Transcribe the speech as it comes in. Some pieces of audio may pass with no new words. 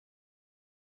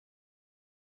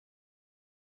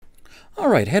All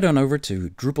right, head on over to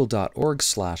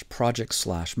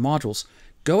drupal.org/project/modules.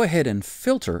 Go ahead and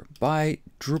filter by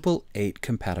Drupal 8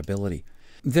 compatibility.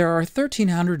 There are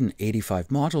 1,385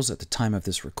 modules at the time of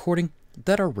this recording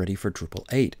that are ready for Drupal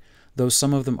 8, though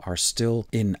some of them are still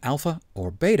in alpha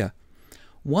or beta.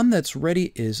 One that's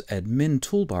ready is Admin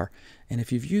Toolbar, and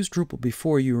if you've used Drupal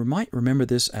before, you might remember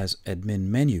this as Admin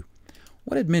Menu.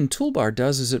 What Admin Toolbar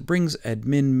does is it brings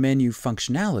admin menu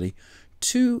functionality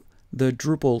to the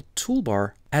Drupal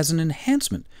toolbar as an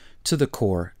enhancement to the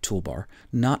core toolbar,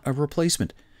 not a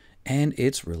replacement. And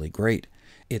it's really great.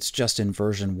 It's just in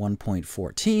version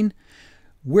 1.14.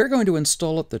 We're going to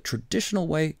install it the traditional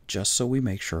way just so we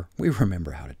make sure we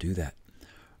remember how to do that.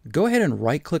 Go ahead and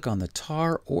right-click on the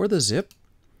tar or the zip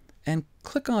and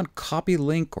click on Copy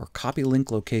Link or Copy Link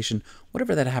Location,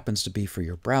 whatever that happens to be for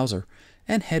your browser,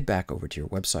 and head back over to your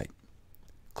website.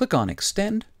 Click on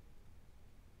Extend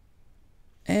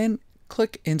and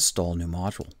click Install New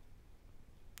Module.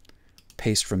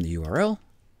 Paste from the URL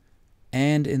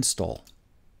and install.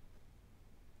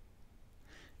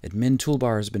 Admin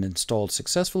Toolbar has been installed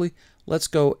successfully. Let's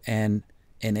go and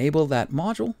enable that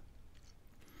module.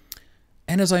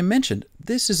 And as I mentioned,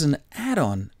 this is an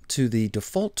add-on to the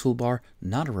default toolbar,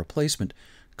 not a replacement.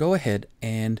 Go ahead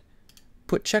and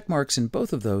put check marks in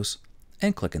both of those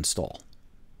and click Install.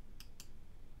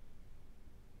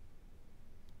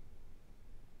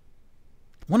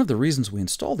 One of the reasons we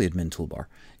install the Admin Toolbar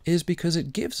is because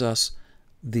it gives us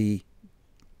the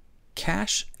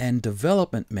cache and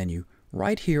development menu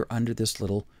right here under this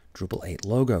little Drupal 8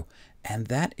 logo. And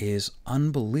that is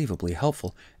unbelievably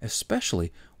helpful,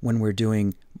 especially when we're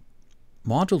doing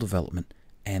module development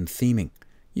and theming.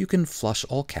 You can flush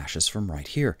all caches from right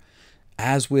here.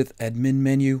 As with admin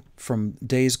menu from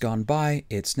days gone by,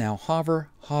 it's now hover,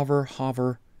 hover,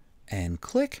 hover, and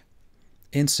click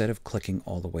instead of clicking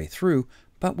all the way through,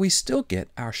 but we still get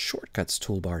our shortcuts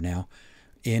toolbar now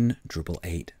in Drupal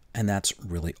 8, and that's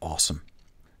really awesome.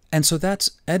 And so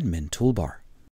that's Admin Toolbar.